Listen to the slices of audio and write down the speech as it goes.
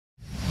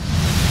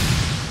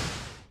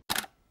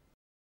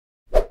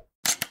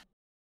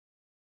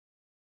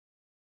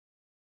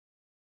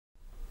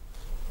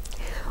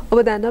ඔබ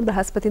දන්නවා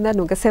බ්‍රහස්පතින්දා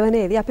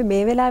නුගසෙවනේදී අපි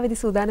මේ වෙලාවේදී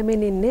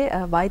සූදානම්ෙන් ඉන්නේ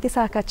වෛද්‍ය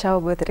සාකච්ඡාව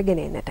ඔබ වෙතට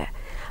ගෙනෙන්නට.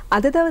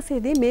 අද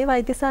දවසේදී මේ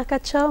වෛද්‍ය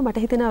සාකච්ඡාව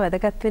මට හිතෙනවා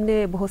වැදගත්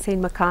වෙන්නේ බොහෝ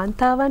සෙයින්ම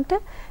කාන්තාවන්ට,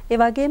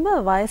 ඒ වගේම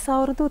වයස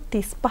අවුරුදු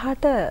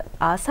 35ට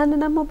ආසන්න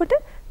නම් ඔබට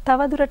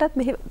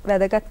තවදුරටත් මෙහි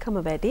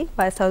වැදගත්කම වැඩි.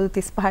 වයස අවුරුදු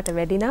 35ට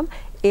වැඩි නම්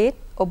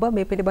ඔබ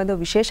මේ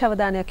පිළිබඳව විශේෂ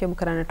අවධානයක්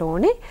යොමු කරන්නට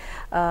ඕනේ.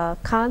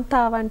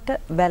 කාන්තාවන්ට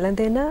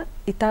වැළඳෙන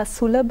ඉතා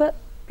සුලභ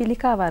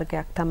පිළිකා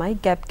වර්ගයක් තමයි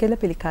ගැබ්ගෙල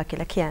පිළිකා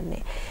කියලා කියන්නේ.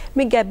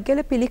 මේ ගැබ්ගෙල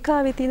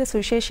පිළිකාවේ තියෙන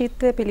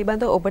සුවිශේෂීත්වය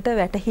පිළිබඳව ඔබට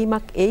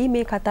වැටහීමක් එයි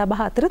මේ කතා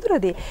බහ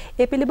අතරතුරදී.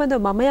 ඒ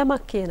පිළිබඳව මම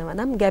යමක් කියනවා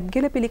නම්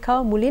ගැබ්ගෙල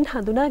පිළිකාව මුලින්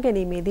හඳුනා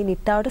ගැනීමේදී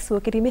නිට්ටාවට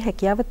සුව කිරීමේ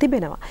හැකියාව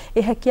තිබෙනවා.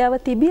 ඒ හැකියාව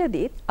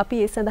තිබියදී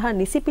අපි ඒ සඳහා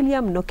නිසි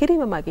පිළියම්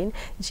නොකිරීම මගින්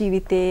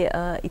ජීවිතයේ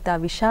ඊට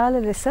විශාල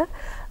ලෙස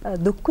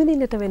දුක්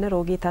විඳින්නට වෙන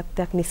රෝගී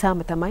තත්ත්වයක්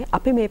නිසාම තමයි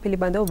අපි මේ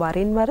පිළිබඳව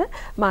වරින් වර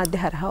මාධ්‍ය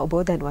හරහා ඔබව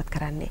දැනුවත්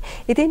කරන්නේ.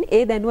 ඉතින්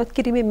ඒ දැනුවත්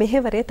කිරීමේ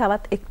මෙහෙවරේ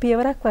තවත් එක්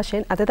පියවරක්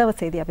වශයෙන් අද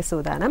දවසේදී අපි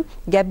සූදානම්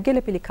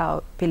ගැබ්ගෙල පිළිකාව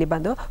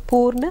පිළිබඳව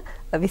පූර්ණ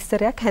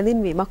විස්තරයක්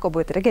හැඳින්වීමක්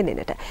ඔබ වෙතට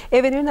ගෙනෙන්නට.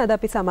 ඒ වෙනුවෙන් අද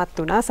අපි සමත්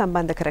වුණා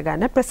සම්බන්ධ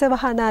කරගන්න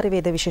ප්‍රසවහානාරි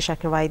වේද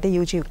විශේෂඥ වෛද්‍ය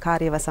යූජී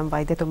කාර්යවසම්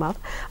වෛද්‍යතුමාව.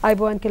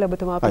 අයබෝවන් කියලා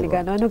ඔබතුමාව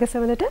පිළිගන්නවා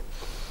නුගසෙවනට.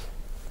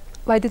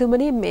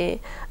 වෛද්‍යතුමනි මේ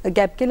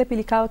ගැබ්ගෙල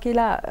පිළිකාව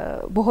කියලා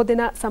බොහෝ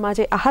දෙනා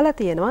සමාජයේ අහලා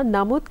තියෙනවා.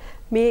 නමුත්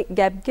මේ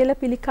ගැබ්ගෙල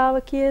පිළිකාව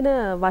කියන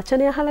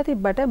වචනය අහලා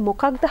තිබ්බට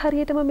මොකක්ද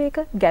හරියටම මේක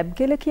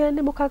ගැබ්ගෙල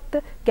කියන්නේ මොකක්ද?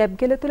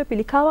 ගැබ්ගෙල තුල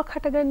පිළිකාවක්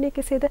හටගන්නේ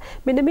කෙසේද?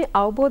 මෙන්න මේ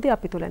අවබෝධය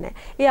අපි තුල නැහැ.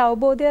 ඒ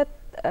අවබෝධයත්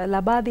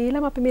ලබා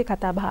දීලම අපි මේ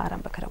කතා බහ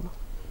ආරම්භ කරමු.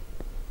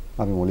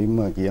 අපි මුලින්ම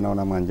කියනවා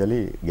නම්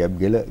අංජලි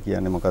ගැබ්ගෙල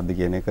කියන්නේ මොකක්ද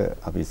කියන එක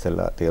අපි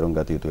ඉස්සෙල්ලා තේරුම්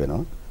ගත යුතු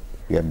වෙනවා.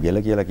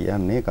 ගැබ්ගෙල කියලා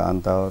කියන්නේ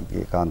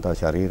කාන්තාව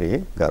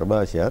ශරීරයේ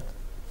ගර්භාෂයත්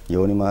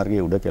යෝනි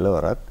මාර්ගයේ උඩ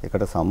කෙළවරත්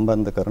එකට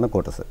සම්බන්ධ කරන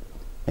කොටස.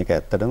 මේක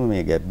ඇත්තටම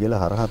මේ ගැබ්ගෙල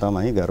හරහා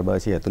තමයි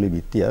ගර්භාෂය ඇතුලේ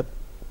බිත්තියත්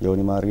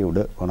යෝනි මාර්ගයේ උඩ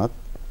කොනත්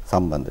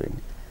සම්බන්ධ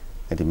වෙන්නේ.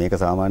 ඉතින් මේක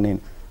සාමාන්‍යයෙන්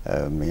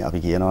මේ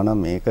අපි කියනවා නම්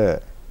මේක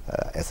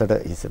ඇසට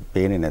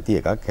පේන්නේ නැති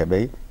එකක්.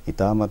 හැබැයි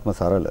ඊ타ත්ම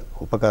සරල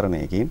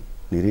උපකරණයකින්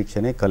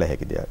නිරීක්ෂණය කළ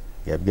හැකි දෙයක්.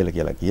 ගැබ්ගෙල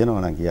කියලා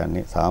කියනවා නම්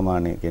කියන්නේ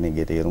සාමාන්‍ය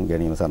කෙනෙක්ගේ තේරුම්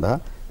ගැනීම සඳහා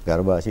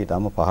ගර්භාෂයේ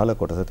ඊටම පහළ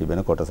කොටස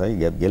තිබෙන කොටසයි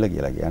ගැබ්ගෙල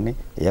කියලා කියන්නේ.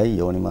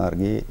 එයයි යෝනි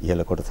මාර්ගයේ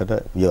ඉහළ කොටසට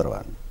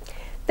විවරවන්නේ.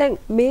 දැන්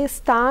මේ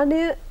ස්ථානය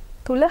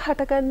තුල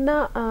හටගන්න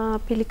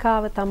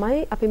පිළිකාව තමයි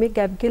අපි මේ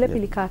ගැබ්ගෙල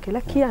පිළිකා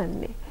කියලා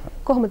කියන්නේ.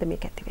 කොහොමද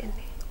මේක ඇති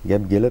වෙන්නේ?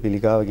 ගැබ්ගෙල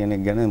පිළිකාව කියන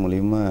එක ගැන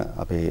මුලින්ම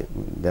අපි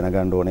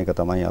දැනගන්න ඕන එක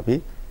තමයි අපි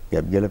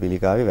ගැබ්ගෙල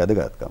පිළිකාවේ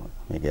වැදගත්කම.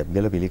 මේ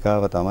ගැබ්ගෙල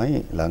පිළිකාව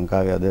තමයි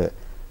ලංකාවේ අද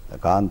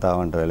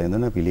කාන්තාවන්ට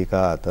වැළඳෙන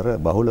පිළිකා අතර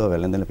බහුලව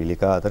වැළඳෙන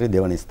පිළිකා අතරේ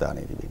දෙවන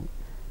ස්ථානයේ තිබෙන්නේ.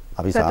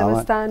 අපි ප්‍රථම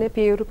ස්ථානයේ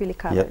පියවරු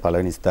පිළිකාව.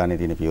 පළවෙනි ස්ථානයේ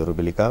තියෙන පියවරු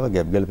පිළිකාව,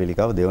 ගැබ්ගෙල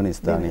පිළිකාව දෙවන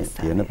ස්ථානයේ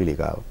තියෙන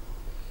පිළිකාව.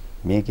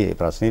 මේකේ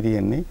ප්‍රශ්නේ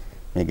තියෙන්නේ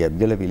මේ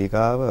ගැබ්ගෙල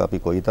පිළිකාව අපි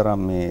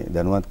කොයිතරම් මේ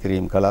දැනුවත්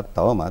කිරීම කළත්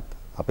තවමත්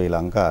අපේ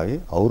ලංකාවේ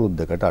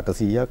අවුරුද්දකට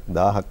 800ක්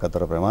 1000ක්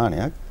අතර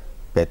ප්‍රමාණයක්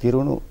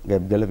පැතිරුණු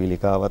ගැබ්ගෙල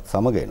පිළිකාවත්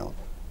සමග එනවා.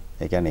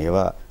 ඒ කියන්නේ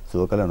ඒවා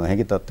සුව කළ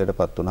නොහැකි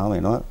තත්ත්වයටපත් වුණාම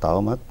එනවා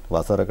තවමත්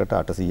වසරකට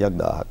 800ක්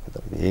 1000ක්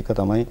විතර. ඒක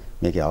තමයි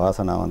මේකේ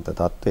අවාසනාවන්ත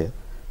තත්ත්වය.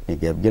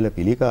 මේ ගැබ්ගෙල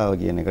පිළිකාව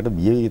කියන එකට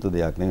බිය යුතු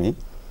දෙයක් නෙමෙයි.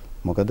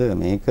 මොකද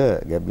මේක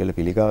ගැබ්ගෙල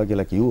පිළිකාව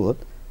කියලා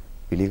කිව්වොත්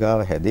පිළිකාව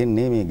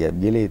හැදෙන්නේ මේ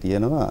ගැබ්ගෙලේ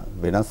තියෙනවා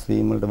වෙනස්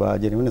වීම වලට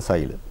භාජනය වෙන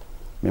සෛල.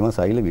 මෙම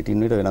සෛල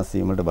විටින් විට වෙනස්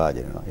වීම වලට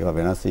භාජනය වෙනවා. ඒවා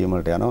වෙනස් වීම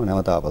වලට යනවා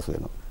නැවත ආපසු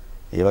එනවා.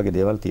 ඒ වගේ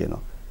දේවල්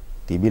තියෙනවා.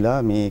 තිබිලා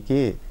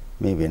මේකේ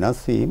මේ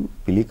වෙනස් වීම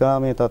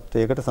පිළිකාමයේ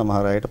තත්වයකට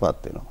සමහර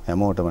අයටපත් වෙනවා.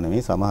 හැමෝටම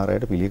නෙමෙයි සමහර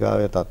අයට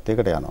පිළිකාවේ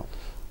තත්වයකට යනවා.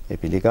 ඒ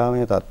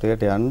පිළිකාමයේ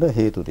තත්වයට යන්න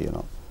හේතු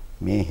තියෙනවා.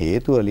 මේ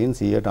හේතු වලින්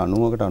 90%කට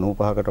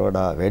 95%කට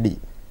වඩා වැඩි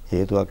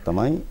හේතුවක්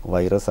තමයි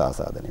වෛරස්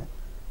ආසාදනය.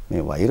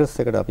 මේ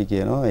වෛරස් එකට අපි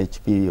කියනවා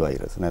HPV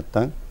වෛරස්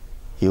නැත්නම්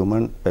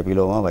human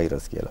papilloma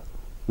virus කියලා.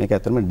 මේක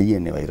ඇත්තටම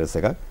DNA වෛරස්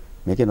එකක්.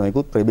 මේකේ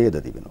නොයෙකුත් ප්‍රභේද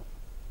තිබෙනවා.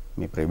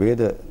 මේ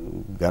ප්‍රභේද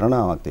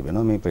ගණනාවක්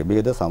තිබෙනවා. මේ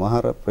ප්‍රභේද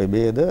සමහර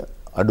ප්‍රභේද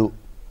අඩු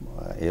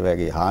ඒ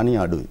වගේ හානිය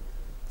අඩුයි.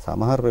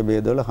 සමහර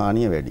ප්‍රභේද වල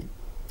හානිය වැඩි.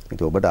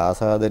 ඉතින් ඔබට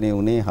ආසාදනයේ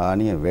උනේ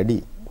හානිය වැඩි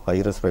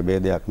වෛරස්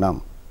ප්‍රභේදයක්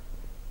නම්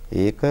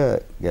ඒක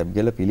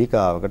ගැබ්ගෙල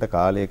පිළිකාවකට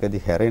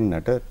කාලයකදී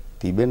හැරෙන්නට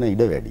තිබෙන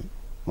ඉඩ වැඩි.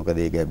 මොකද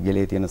මේ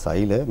ගැබ්ගෙලේ තියෙන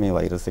සෛල මේ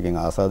වෛරස්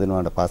එකෙන් ආසාදන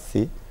වුණාට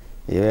පස්සේ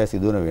ඒවැය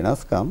සිදුවන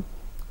වෙනස්කම්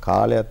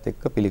කාලයත්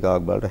එක්ක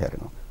පිළිකාවක් බවට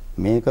හැරෙනවා.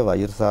 මේක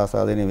වෛරස්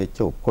ආසාදනය වෙච්ච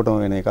ඔක්කොටම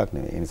වෙන එකක්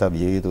නෙවෙයි. ඒ නිසා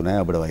බිය යුතු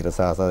නැහැ ඔබට වෛරස්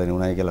ආසාදනය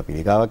වුණායි කියලා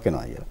පිළිකාවක්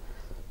එනවා කියලා.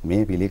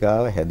 මේ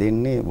පිළිකාව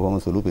හැදෙන්නේ බොහොම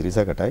සුළු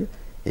පිරිසකටයි.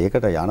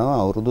 ඒකට යනවා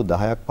අවුරුදු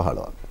 10ක්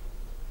 15ක්.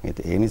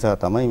 ඒ නිසා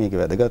තමයි මේකේ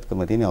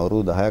වැදගත්කම තියෙන්නේ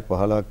අවුරුදු 10ක්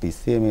 15ක්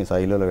තිස්සේ මේ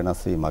සෛල වල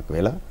වෙනස් වීමක්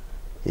වෙලා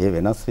ඒ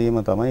වෙනස් වීම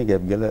තමයි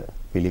ගැබ්ගෙල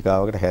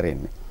පිළිකාවකට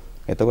හැරෙන්නේ.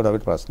 එතකොට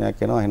අපිට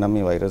ප්‍රශ්නයක් එනවා එහෙනම්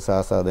මේ වෛරස්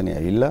ආසාදනය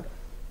ඇවිල්ලා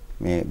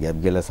මේ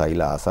ගැබ්ගෙල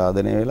සෛල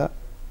ආසාදනය වෙලා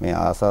මේ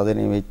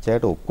ආසාදනය වෙච්ච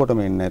අයට ඔක්කොටම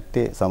එන්නේ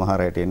නැත්තේ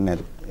සමහර අයට එන්නේ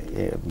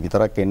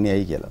විතරක් එන්නේ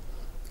ඇයි කියලා.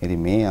 ඉතින්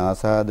මේ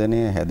ආසාදනය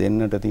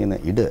හැදෙන්නට තියෙන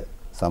ඉඩ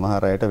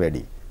සමහර අයට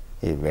වැඩි.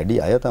 ඒ වැඩි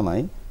අය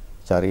තමයි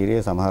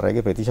ශාරීරියේ සමහර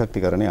අයගේ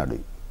ප්‍රතිශක්තිකරණය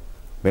අඩුයි.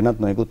 වෙනත්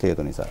නොයෙකුත්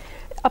හේතු නිසා.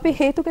 අපි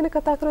හේතු ගැන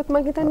කතා කරොත්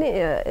මම හිතන්නේ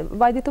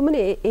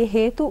වෛද්‍යතුමනි ඒ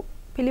හේතු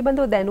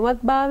පිළිබඳව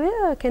දැනුවත්භාවය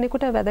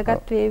කෙනෙකුට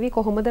වැදගත් වේවි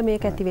කොහොමද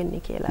මේක ඇති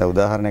වෙන්නේ කියලා. දැන්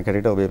උදාහරණයක්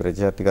හැටියට ඔබේ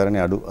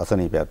ප්‍රතිශක්තිකරණයේ අඩු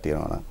අසනීපයක්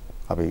තියෙනවා නම්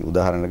අපි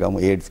උදාහරණයක් ගමු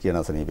AIDS කියන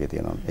අසනීපය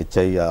තියෙනවා.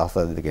 HIV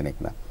ආසාදිත කෙනෙක්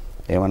නම්.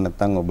 එහෙම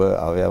නැත්නම් ඔබ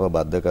අවයව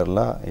බද්ධ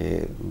කරලා ඒ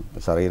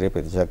ශරීරයේ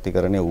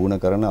ප්‍රතිශක්තිකරණය ඌණ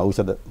කරන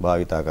ඖෂධ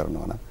භාවිතා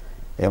කරනවා නම්.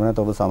 එහෙම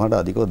නැත්නම් ඔබ සමහරට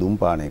අධිකව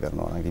දුම්පානය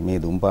කරනවා නම්. ඉතින්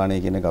මේ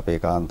දුම්පානය කියන එක අපේ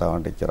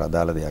කාන්තාවන්ට එච්චර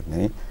අදාළ දෙයක්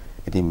නෙවෙයි.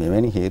 ඉතින්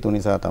මෙවැනි හේතු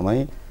නිසා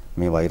තමයි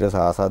මේ වෛරස්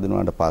ආසාදිත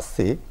වුණාට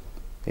පස්සේ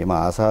එම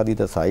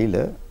ආසාදිත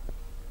සෛල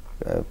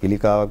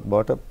පිළිකාවක්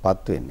බවට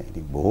පත් වෙන්නේ.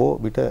 ඉතින් බොහෝ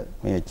විට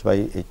මේ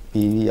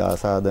HPV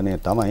ආසාදනය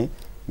තමයි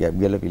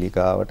ගැබ්ගල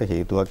පිළිකාවට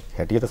හේතුවක්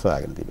හැටියට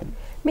සොයාගෙන තිබෙන්නේ.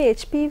 මේ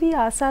HPV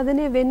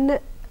ආසාදනය වෙන්න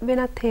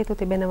වෙනත් හේතු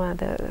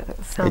තිබෙනවාද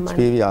සාමාන්‍යයෙන්?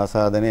 HPV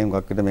ආසාදනය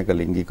හුඟක් විට මේක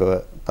ලිංගිකව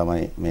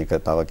තමයි මේක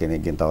තව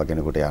කෙනෙක්ගෙන් තව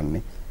කෙනෙකුට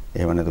යන්නේ.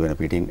 එහෙම නැතු වෙන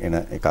පිටින් එන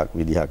එකක්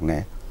විදිහක්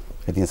නැහැ.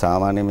 ඉතින්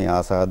සාමාන්‍යයෙන් මේ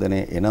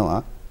ආසාදනය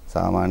එනවා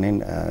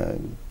සාමාන්‍යයෙන්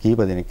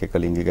කීප දෙනෙක් එක්ක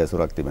ලිංගික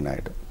ඇසුරක් තිබෙන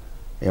අයට.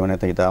 එහෙම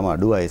නැත්නම් ඊටාම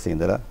අඩු වයසේ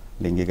ඉඳලා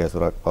ලිංගික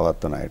ඇසුරක්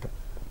පවත්වන අයට.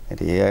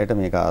 ඉතින් ඒ අයට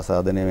මේක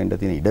ආසාදනය වෙන්න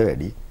තියෙන ඉඩ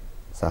වැඩි.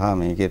 සහ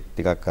මේකේ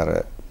ටිකක් අර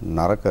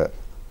නරක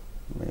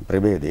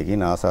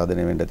ප්‍රභේදයකින්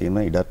ආසාදනය වෙන්න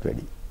තියෙන ඉඩත්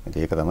වැඩි.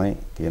 ඉතින් ඒක තමයි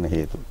තියෙන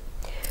හේතුව.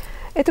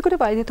 එතකොට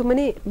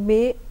වෛද්‍යතුමනි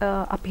මේ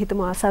අපි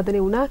හිතමු ආසාදනය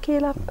වුණා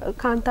කියලා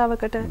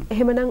කාන්තාවකට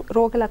එහෙමනම්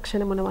රෝග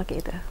ලක්ෂණ මොන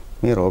වගේද?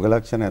 මේ රෝග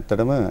ලක්ෂණ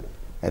ඇත්තටම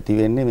ඇති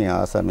වෙන්නේ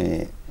මේ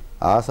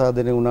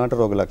ආසාදනය වුණාට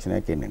රෝග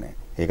ලක්ෂණයක් එන්නේ නැහැ.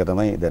 ඒක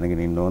තමයි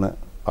දැනගෙන ඉන්න ඕන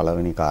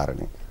පළවෙනි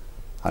කාරණේ.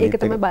 ඒක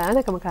තමයි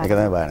භයානකම කාරණේ. ඒක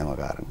තමයි භයානකම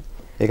කාරණේ.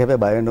 ඒක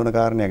හැබැයි බය වෙන්න ඕන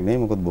කාරණයක්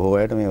නෙවෙයි. මොකද බොහෝ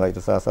අයට මේ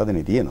වෛරස්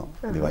ආසාදනය තියෙනවා.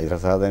 ඉතින් වෛරස්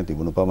ආසාදනය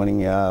තිබුණු පමණින්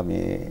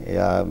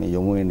එයා මේ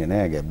යොමු වෙන්නේ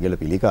නැහැ ගැබ්ගල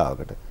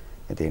පිළිකාවකට.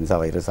 ඒ නිසා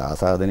වෛරස්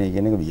ආසාදනය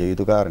කියන එක විය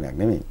යුතු කාරණයක්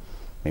නෙවෙයි.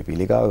 මේ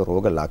පිළිකාවේ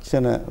රෝග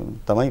ලක්ෂණ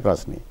තමයි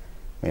ප්‍රශ්නේ.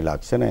 මේ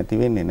ලක්ෂණ ඇති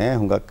වෙන්නේ නැහැ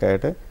හුඟක්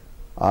අයට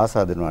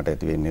ආසාදන වලට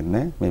ඇති වෙන්නේ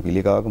නැහැ. මේ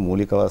පිළිකාවක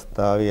මූලික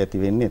අවස්ථාවේ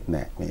ඇති වෙන්නේත්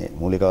නැහැ. මේ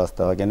මූලික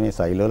අවස්ථාව කියන්නේ මේ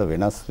සෛලවල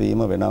වෙනස්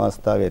වීම වෙන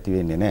අවස්ථාවේ ඇති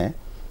වෙන්නේ නැහැ.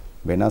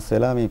 වෙනස්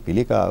වෙලා මේ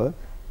පිළිකාව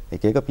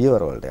එක එක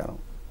පියවර වලට යනවා.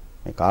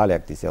 මේ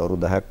කාලයක් තිස්සේ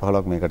අවුරුදු 10ක්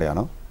 15ක් මේකට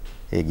යනවා.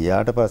 ඒ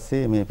ගියාට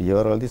පස්සේ මේ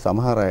පියවර වලදී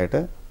සමහර අයට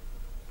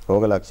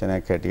රෝග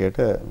ලක්ෂණයක් හැටියට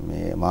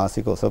මේ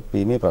මාසික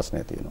ඔසප්පීමේ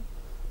ප්‍රශ්න තියෙනවා.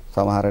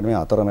 සමහර අයට මේ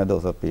අතරමැද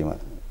ඔසප්පීම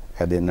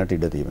හැදෙන්නට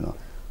ඉඩ තියෙනවා.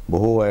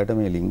 බොහෝ අයට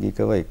මේ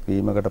ලිංගිකව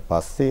එක්වීමකට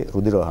පස්සේ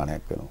රුධිර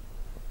වහනයක් වෙනවා.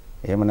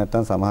 එහෙම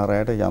නැත්නම් සමහර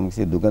අයට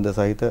යම්කිසි දුගඳ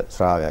සහිත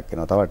ශ්‍රාවයක්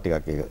එනවා. තවත්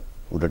ටිකක් ඒක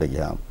උඩට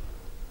ගියාම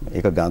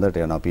ඒක ගඳට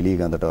යනවා, පිලි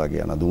ගඳට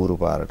වගේ යනවා, දුමුරු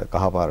පාරට,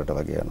 කහ පාරට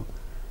වගේ යනවා.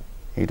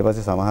 ඊට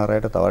පස්සේ සමහර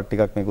අයට තවත්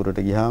ටිකක් මේක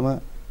උඩට ගියාම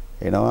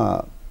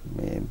එනවා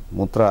මේ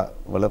මුත්‍රා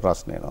වල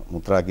ප්‍රශ්න එනවා.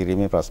 මුත්‍රා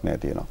කිරීමේ ප්‍රශ්න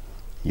ඇති වෙනවා.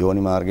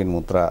 යෝනි මාර්ගෙන්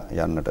මුත්‍රා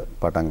යන්නට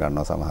පටන්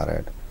ගන්නවා සමහර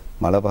අයට.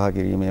 මල පහ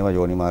කිරීම ඒවා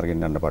යෝනි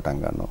මාර්ගෙන් යන්න පටන්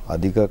ගන්නවා.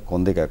 අධික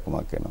කොන්දේ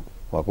කැක්කුමක් එනවා.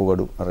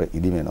 වකුගඩු අර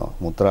ඉදිමෙනවා.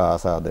 මුත්‍රා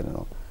ආසාදන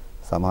වෙනවා.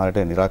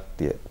 සමහරට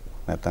නිරක්තිය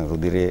නැත්නම්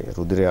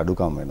රුධිරයේ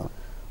අඩුකම් වෙනවා.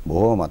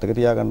 බොහෝ මතක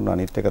තියාගන්න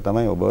අනිත් එක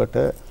තමයි ඔබට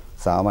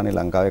සාමාන්‍ය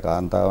ලංකාවේ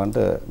කාන්තාවන්ට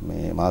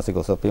මේ මාසික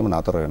ඔසප්පීම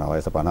නතර වෙනවා.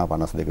 වයස 50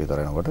 52 විතර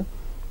වෙනකොට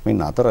මේ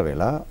නතර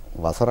වෙලා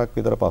වසරක්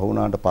විතර පහ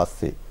වුණාට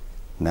පස්සේ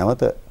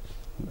නැවත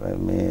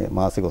මේ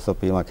මාසික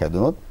ඔසප්පීමක්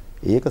හැදුනොත්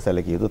ඒක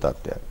සැලකිය යුතු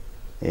තත්ත්වයක්.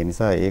 ඒ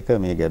නිසා ඒක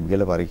මේ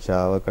ගැබ්ගල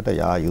පරීක්ෂාවකට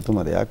යා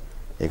යුතුම දෙයක්.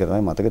 ඒක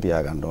තමයි මතක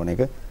තියාගන්න ඕන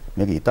එක.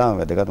 මේක ඊටාම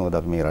වැදගත්. මොකද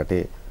අපි මේ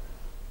රටේ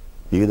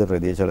විවිධ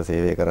ප්‍රදේශවල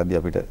සේවය කරද්දී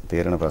අපිට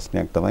තේරෙන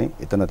ප්‍රශ්නයක් තමයි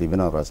එතන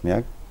තිබෙන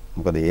ප්‍රශ්නයක්.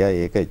 මොකද ඒ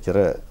අය ඒක එච්චර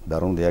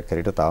දරුණු දෙයක්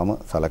හැටියට තාම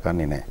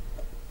සලකන්නේ නැහැ.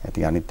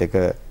 ඉතින් අනිත් එක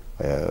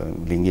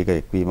ලිංගික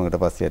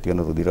එක්වීමකට පස්සේ ඇති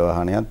වෙන රුධිර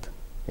වහනයත්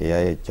ඒ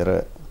අය එච්චර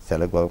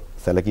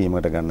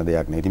සැලකීමකට ගන්න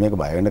දෙයක් නෙවෙයි. ඉතින් මේක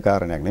බය වෙන්න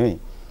කාරණයක් නෙවෙයි.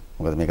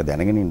 මොකද මේක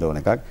දැනගෙන ඉන්න ඕන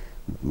එකක්.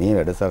 මේ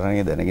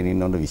වැඩසටහනේ දැනගෙන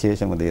ඉන්න ඕන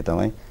විශේෂම දේ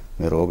තමයි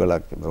මේ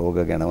රෝග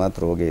ගැනවත්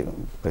රෝගේ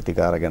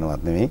ප්‍රතිකාර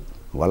ගැනවත් නෙවෙයි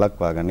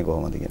වළක්වා ගන්නේ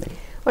කොහොමද කියන එක.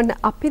 ඔන්න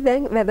අපි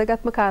දැන්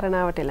වැදගත්ම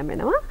කාරණාවට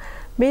එළඹෙනවා.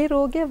 මේ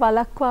රෝගය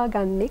වළක්වා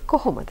ගන්නේ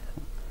කොහොමද?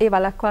 ඒ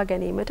වළක්වා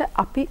ගැනීමට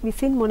අපි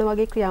විසින් මොන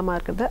වගේ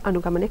ක්‍රියාමාර්ගද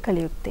අනුගමනය කළ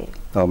යුත්තේ?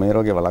 ඔව් මේ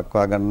රෝගය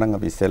වළක්වා ගන්න නම්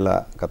අපි ඉස්සෙල්ලා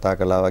කතා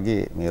කළා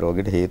වගේ මේ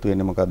රෝගෙට හේතු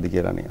වෙන්නේ මොකක්ද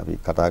කියලානේ අපි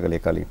කතා කළේ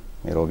කලින්.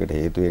 මේ රෝගෙට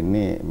හේතු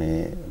වෙන්නේ මේ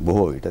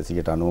බොහෝ විට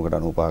 90කට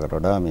 95කට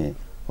වඩා මේ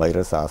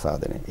වෛරස්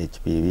ආසාදනය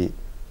HPV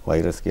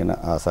වෛරස් කියන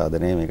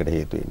ආසාදනය මේකට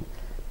හේතු වෙන්නේ.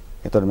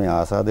 එතකොට මේ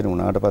ආසාදනය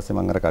වුණාට පස්සේ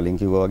මම අර කලින්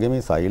කිව්වා වගේ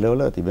මේ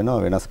සෛලවල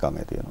තිබෙනවා වෙනස්කම්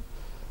ඇති වෙනවා.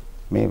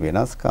 මේ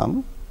වෙනස්කම්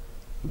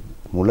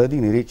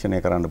මුලදී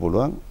නිරීක්ෂණය කරන්න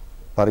පුළුවන්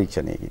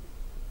පරීක්ෂණයකින්.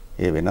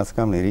 ඒ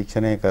වෙනස්කම්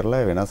නිරීක්ෂණය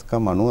කරලා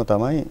වෙනස්කම් අනුව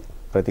තමයි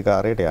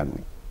ප්‍රතිකාරයට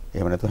යන්නේ.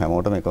 එහෙම නැත්නම්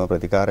හැමෝටම එකම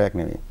ප්‍රතිකාරයක්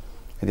නෙවෙයි.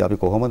 ඉතින් අපි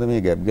කොහොමද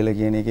මේ ගැබ්ගල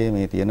කියන එකේ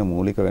මේ තියෙන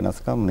මූලික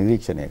වෙනස්කම්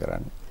නිරීක්ෂණය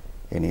කරන්නේ?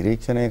 ඒ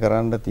නිරීක්ෂණය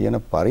කරන්න තියෙන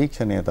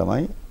පරීක්ෂණය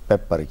තමයි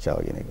පැප්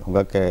පරීක්ෂාව කියන එක.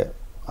 හුඟක්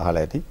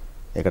අහලා ඇති.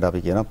 ඒකට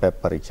අපි කියනවා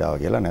පැප් පරීක්ෂාව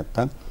කියලා.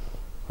 නැත්නම්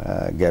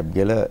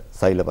ගැබ්ගල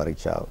සෛල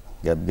පරීක්ෂාව,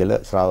 ගැබ්ගල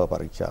ශ්‍රාව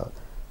පරීක්ෂාව.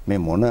 මේ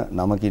මොන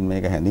නමකින්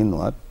මේක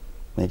හැඳින්වුවත්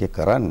මේක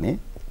කරන්නේ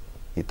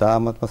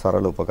ඊ타ත්ම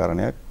සරල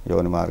උපකරණයක්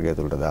යෝනි මාර්ගය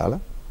තුලට දාලා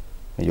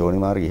මේ යෝනි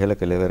මාර්ගය ඉහළ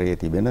කෙළවරේ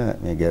තිබෙන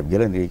මේ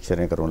ගැබ්ගල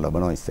නිරීක්ෂණය කරනු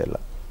ලබනවා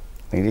ඉස්සෙල්ලා.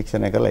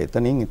 නිරීක්ෂණය කළා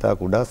එතනින් ඊටා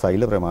කුඩා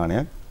සෛල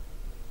ප්‍රමාණයක්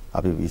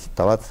අපි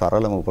තවත්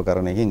සරලම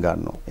උපකරණයකින්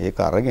ගන්නවා. ඒක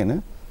අරගෙන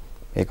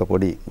ඒක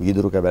පොඩි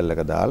වීදුරු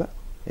කැබැල්ලක දාලා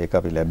ඒක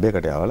අපි ලැබ්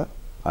එකට යවලා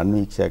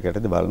අන්වීක්ෂයක්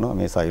යටතේ බලනවා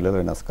මේ සෛල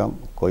වෙනස්කම්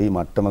කොයි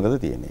මට්ටමකද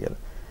තියෙන්නේ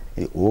කියලා.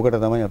 ඕකට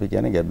තමයි අපි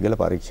කියන්නේ ගැප් ගෙල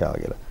පරීක්ෂාව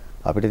කියලා.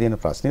 අපිට තියෙන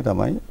ප්‍රශ්නේ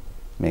තමයි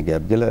මේ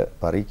ගැප් ගෙල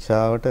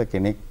පරීක්ෂාවට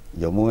කෙනෙක්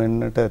යොමු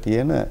වෙන්නට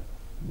තියෙන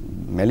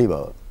මැලි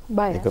බව.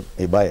 ඒක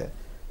ඒ බය.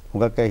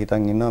 හුඟක් අය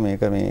හිතන් ඉන්නවා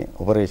මේක මේ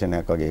ඔපරේෂන්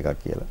එකක් වගේ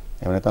එකක් කියලා.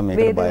 එහෙම නැත්නම්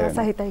මේකට බය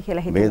වෙනවා. සහිතයි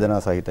කියලා හිතනවා.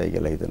 වේදනාව සහිතයි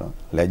කියලා හිතනවා.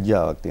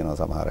 ලැජ්ජාවක් තියෙනවා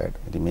සමහර අයට.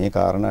 ඉතින් මේ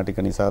කාරණා ටික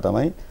නිසා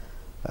තමයි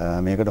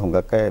මේකට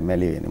හුඟක් අය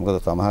මැලි වෙන්නේ.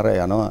 මොකද සමහර අය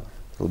යනවා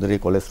රුධිරේ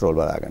කොලෙස්ටරෝල්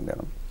බලා ගන්න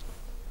යනවා.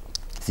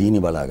 සීනි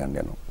බලා ගන්න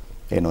යනවා.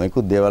 ඒ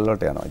නොයෙකුත් දේවල්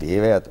වලට යනවා. ඉතින්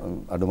ඒවැ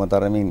අඩුම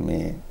තරමින්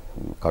මේ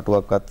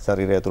කටුවක්වත්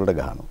ශරීරය ඇතුළට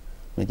ගහනවා.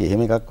 මේක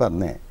එහෙම එකක්වත්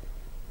නැහැ.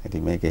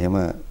 ඉතින් මේක එහෙම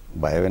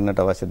බය වෙන්නට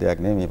අවශ්‍ය දෙයක්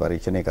නෙමෙයි මේ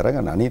පරීක්ෂණය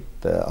කරගන්න.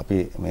 අනිත් අපි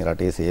මේ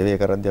රටේ සේවය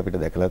කරද්දී අපිට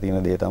දැකලා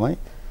තියෙන දේ තමයි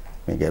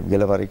මේ ගැප්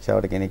ගෙල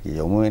පරීක්ෂාවට කෙනෙක්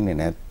යොමු වෙන්නේ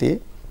නැත්තේ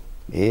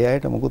ඒ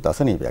අයට මොකුත්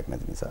අසනීපයක්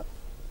නැති නිසා.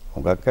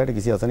 හුඟක් අයට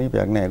කිසි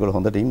අසනීපයක් නැහැ. ඒගොල්ලෝ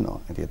හොඳට ඉන්නවා.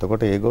 ඉතින්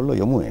එතකොට ඒගොල්ලෝ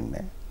යොමු වෙන්නේ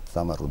නැහැ.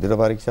 සමහර රුධිර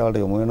පරීක්ෂාවලට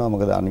යොමු වෙනවා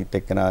මොකද අනිත්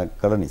එක්කෙනා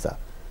කළ නිසා.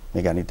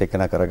 මේක අනිත්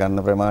එක්කෙනා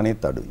කරගන්න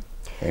ප්‍රමාණයත් අඩුයි.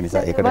 ඒ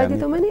නිසා ඒකට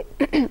වෛද්‍යතුමනි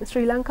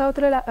ශ්‍රී ලංකාව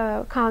තුළ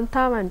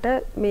කාන්තාවන්ට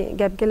මේ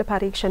ගැප් ගෙල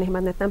පරීක්ෂණ එහෙම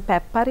නැත්නම්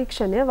පැප්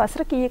පරීක්ෂණය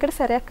වසර කීයකට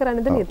සැරයක්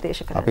කරන්නද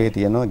නිර්දේශ කරන්නේ? අපේ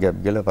තියෙනවා ගැප්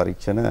ගෙල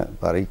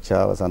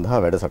පරීක්ෂාව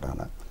සඳහා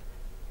වැඩසටහනක්.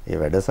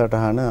 ඒ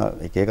වැඩසටහන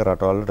එක එක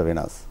රටවල් වලට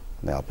වෙනස්.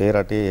 දැන් අපේ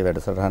රටේ මේ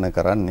වැඩසටහන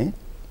කරන්නේ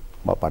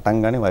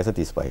පටන් ගන්නේ වයස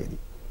 35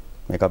 දී.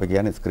 මේක අපි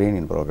කියන්නේ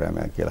ස්ක්‍රීනින්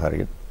ප්‍රෝග්‍රෑම් එකක් කියලා.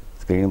 හරියට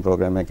ස්ක්‍රීනින්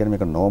ප්‍රෝග්‍රෑම් එක කියන්නේ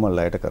මේක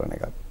නෝමල් අයට කරන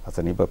එකක්.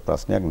 අසනීප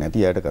ප්‍රශ්නයක්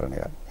නැති අයට කරන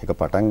එකක්. ඒක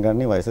පටන්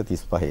ගන්නේ වයස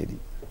 35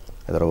 දී.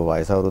 ඒතර ඔබ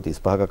වයස අවුරුදු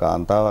 35ක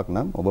කාන්තාවක්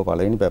නම් ඔබ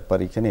පළවෙනි පැප්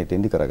පරීක්ෂණය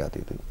එතෙන්දි කරගත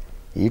යුතුයි.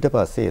 ඊට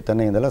පස්සේ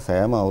එතන ඉඳලා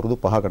සෑම අවුරුදු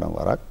 5කටම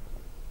වරක්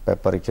පැප්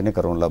පරීක්ෂණය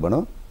කරනු ලබන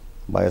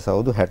වයස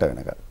අවුරුදු 60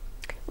 වෙනකන්.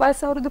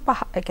 වයස අවුරුදු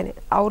 5 ඒ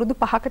කියන්නේ අවුරුදු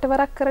 5කට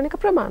වරක් කරන එක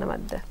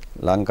ප්‍රමාණවත්ද?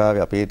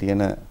 ලංකාවේ අපේ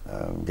තියෙන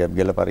ගැප්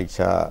ගෙල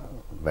පරීක්ෂා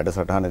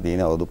වැඩසටහන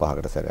තියෙන අවුරුදු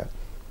 5කට සැරයක්.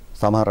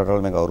 සමහර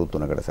රටවල මේක අවුරුදු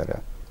 3කට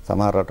සැරයක්.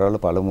 සමහර රටවල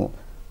පළමු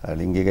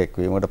ලිංගික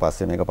එක්වීමකට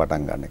පස්සේ මේක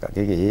පටන් ගන්න එකක්.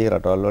 ඒ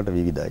රටවල් වලට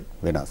විවිධයි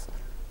වෙනස්.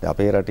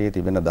 අපේ රටේ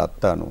තිබෙන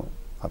දත්ත අනුව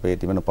අපේ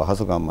තිබෙන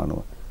පහසුකම්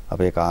අනුව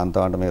අපේ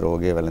කාන්තාවන්ට මේ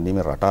රෝගය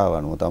වැළඳීමේ රටාව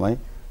අනුව තමයි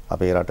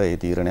අපේ රට ඒ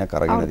තීරණයක්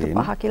අරගෙන තියෙන්නේ.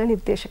 අවුරුදු 5 කියලා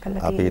නිර්දේශ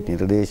කළා තියෙන්නේ. අපේ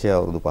නිර්දේශය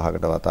අවුරුදු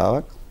 5කට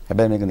වතාවක්.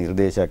 හැබැයි මේක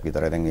නිර්දේශයක්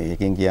විතරයි. දැන්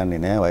ඒකෙන් කියන්නේ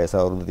නෑ වයස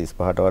අවුරුදු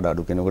 35ට වඩා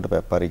අඩු කෙනෙකුට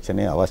පැප්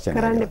පරීක්ෂණය අවශ්‍ය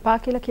නැහැ. කරන්න එපා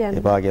කියලා කියන්නේ.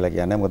 එපා කියලා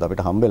කියන්නේ මොකද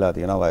අපිට හම්බෙලා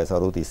තියෙනවා වයස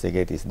අවුරුදු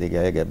 31 32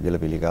 අය ගැප් ගෙල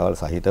පිළිකාවල්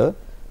සහිතව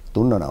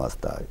තුන්වන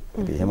අවස්ථාවේ.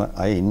 ඉතින් එහෙම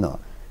අය ඉන්නවා.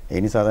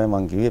 ඒ නිසා තමයි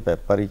මම කිව්වේ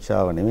පැප්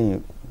පරීක්ෂාව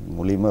නෙමෙයි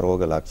මුලින්ම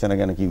රෝග ලක්ෂණ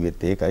ගැන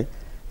කිව්වෙත් ඒකයි.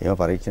 එහෙම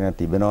පරීක්ෂණයක්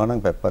තිබෙනවා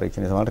නම් පැප්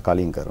පරීක්ෂණය සමහරට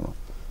කලින් කරනවා.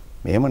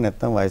 මෙහෙම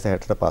නැත්නම් වයස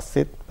 60ට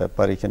පස්සෙත් පැප්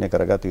පරීක්ෂණය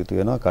කරගත යුතු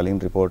වෙනවා කලින්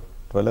රිපෝට්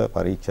වල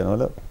පරීක්ෂණ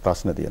වල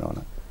ප්‍රශ්න තියෙනවා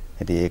නම්.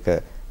 ඉතින් ඒක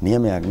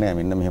නියමයක් නෑ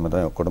මෙන්න මෙහෙම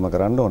තමයි ඔක්කොටම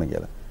කරන්න ඕන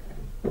කියලා.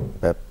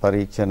 පැප්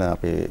පරීක්ෂණ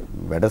අපේ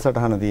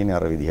වැඩසටහන තියෙන්නේ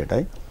අර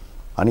විදිහටයි.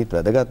 අනිත්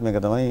වැදගත් මේක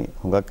තමයි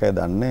හුඟක් අය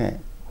දන්නේ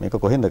මේක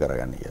කොහෙන්ද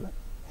කරගන්නේ කියලා.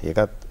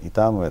 ඒකත්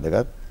ඊටාම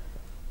වැදගත්.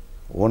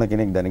 ඕන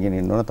කෙනෙක් දැනගෙන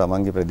ඉන්න ඕන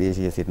තමන්ගේ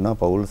ප්‍රදේශයේ සිටින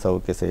පෞල්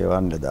සෞඛ්‍ය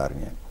සේවා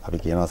නිලධාරිනියක්. අපි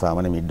කියනවා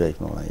සාමාන්‍ය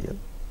මිඩ්වයිෆ් නෝනා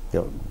කියලා.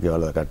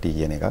 ගෙවල් වල කට්ටිය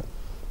කියන එක.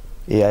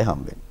 ඒ අය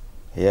හම්බෙන්නේ.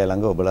 ඒ අය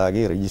ළඟ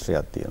ඔබලාගේ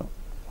රෙජිස්ට්‍රියක් තියෙනවා.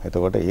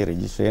 එතකොට ඒ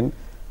රෙජිස්ට්‍රේන්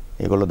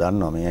ඒගොල්ලෝ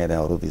දන්නවා මේ අය දැන්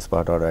අවුරුදු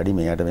 35ට වඩා වැඩි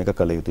මෙයාට මේක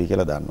කළ යුතුයි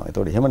කියලා දන්නවා.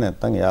 එතකොට එහෙම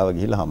නැත්නම් එයාව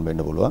ගිහිල්ලා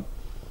හම්බෙන්න පුළුවන්.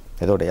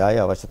 එතකොට එයා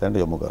අවශ්‍ය තැනට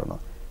යොමු කරනවා.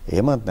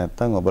 එහෙමත්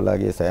නැත්නම්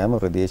ඔබලාගේ සෑම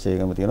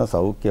ප්‍රදේශයකම තියෙන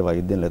සෞඛ්‍ය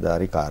වෛද්‍ය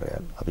නිලධාරී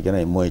කාර්යාලය. අපි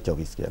කියන MOH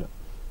ඔෆිස් කියලා.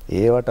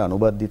 ඒවට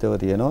අනුබද්ධිතව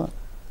තියෙනවා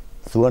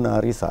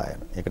සුවනාරී සායන.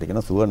 ඒකට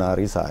කියනවා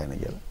සුවනාරී සායන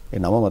කියලා. ඒ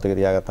නම මතක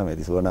තියාගත්තම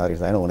ඇති සුවනාරී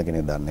සායන ඕන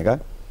කෙනෙක් දන්න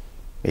එකක්.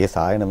 ඒ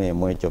සායන මේ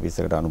MOH ඔෆිස්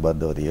එකට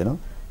අනුබද්ධව තියෙනවා.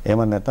 එහෙම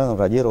නැත්නම්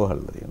රජයේ රෝහල්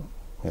වල තියෙනවා.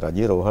 මේ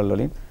රජයේ රෝහල්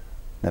වලින්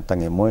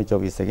නැත්නම් MOH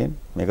ඔෆිස් එකෙන්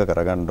මේක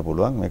කරගන්න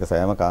පුළුවන්. මේක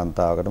සෑම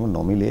කාන්තාවකටම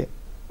නොමිලේ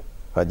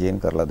රජයෙන්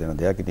කරලා දෙන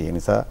දෙයක්. ඉතින් ඒ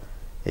නිසා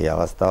ඒ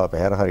අවස්ථාව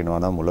පැහැර හරිනවා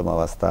නම් මුලම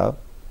අවස්ථාව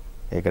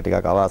ඒක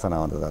ටිකක්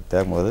අවාසනාවන්ත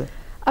තත්ත්වයක්. මොකද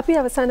අපි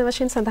අවසාන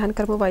වශයෙන් සඳහන්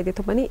කරමු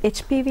වෛද්‍යතුමනි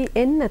HPV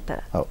එන්නත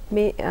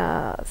මේ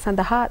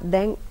සඳහා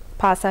දැන්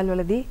පාසල්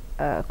වලදී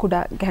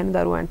කුඩා ගැහැණු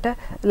දරුවන්ට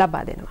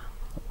ලබා දෙනවා.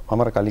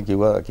 මම කලින්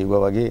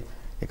කිව්වා වගේ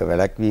ඒක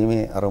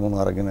වැළැක්වීමේ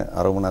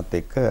අරමුණත්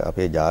එක්ක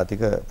අපේ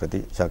ජාතික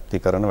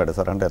ප්‍රතිශක්තිකරණ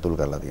වැඩසටහනට ඇතුළු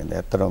කරලා තියෙනවා.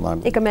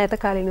 ඇත්තටම ඒක මෑත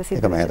කාලිනව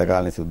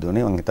සිද්ධ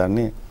වුණේ. මම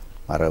හිතන්නේ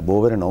අර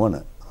බෝවෙර නොවන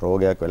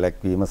රෝගයක්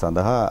වැළැක්වීම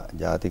සඳහා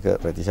ජාතික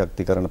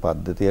ප්‍රතිශක්තිකරණ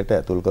පද්ධතියට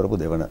ඇතුළු කරපු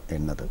දෙවන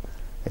එන්නත.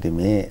 ඉතින්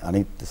මේ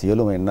අනිත්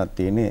සියලුම එන්නත්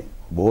තියෙන්නේ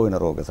බෝ වෙන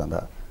රෝග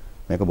සඳහා.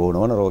 මේක බෝ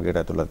නොවන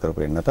රෝගයට ඇතුළත්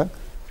කරපු එන්නතක්.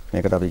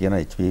 මේකට අපි කියන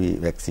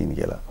HPV වැක්සින්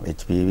කියලා.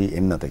 HPV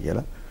එන්නත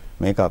කියලා.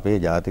 මේක අපේ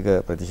ජාතික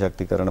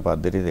ප්‍රතිශක්තිකරණ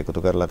පද්ධතියට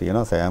එකතු කරලා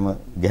තියෙනවා සෑම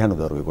ගැහැණු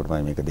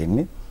දරුවෙකුටමයි මේක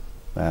දෙන්නේ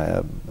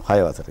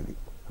 6 වසරේදී.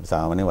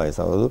 සාමාන්‍ය වයස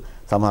අවුරුදු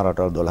සමහර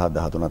රටවල්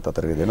 12 13ත්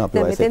අතරේ දෙනවා. අපි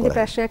වයස 11. මෙතෙන්දි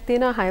ප්‍රශ්නයක්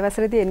තියෙනවා 6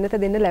 වසරේදී එන්නත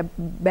දෙන්න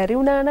බැරි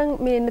වුණා නම්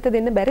මේ එන්නත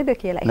දෙන්න බැරිද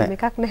කියලා. එහෙම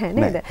එකක් නැහැ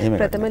නේද?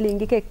 ප්‍රථම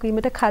ලිංගික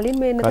එක්වීමට කලින්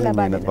මේ එන්නත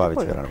ලබා දෙන්න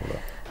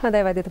පුළුවන්.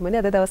 හොඳයි වෛද්‍යතුමනි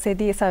අද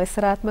දවසේදී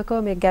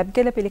සවිස්තරාත්මකව මේ ගැප්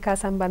ගෙල පිළිකා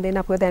සම්බන්ධයෙන්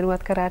අපව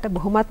දැනුවත් කරාට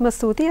බොහොමත්ම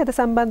ස්තුතියි. අද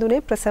සම්බන්ධ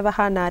වුණේ ප්‍රසව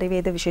හා නාරි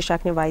වේද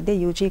විශේෂඥ වෛද්‍ය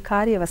යූජී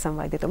කාර්යවසම්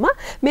වෛද්‍යතුමා.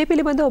 මේ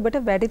පිළිබඳව ඔබට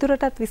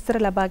වැඩිදුරටත් විස්තර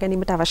ලබා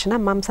ගැනීමට අවශ්‍ය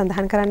නම් මම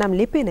සඳහන් කරන්නම්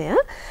ලිපිනය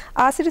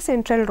ආසිරි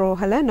සෙන්ට්‍රල්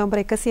රෝහල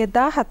නම්බර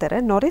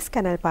 114 නොරිස්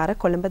කැනල් පාර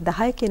කොළඹ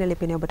 10 කියන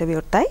ලිපිනය ඔබට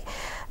විවෘතයි.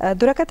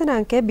 දුරකථන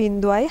අංකය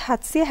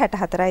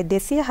 0764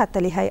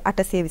 240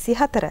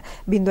 824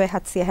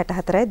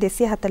 0764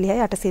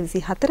 240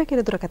 824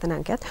 කියන දුරකථන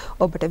අංකයත්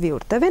ඔබට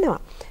විවෘත වෙනවා.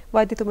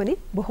 වෛද්‍යතුමනි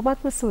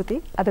බොහොමත්ම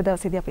ස්තුතියි අද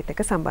දවසේදී අපිත්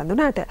එක්ක සම්බන්ධ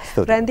වුණාට.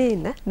 රැඳී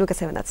ඉන්න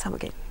නුගසෙවණත්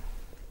සමගින්.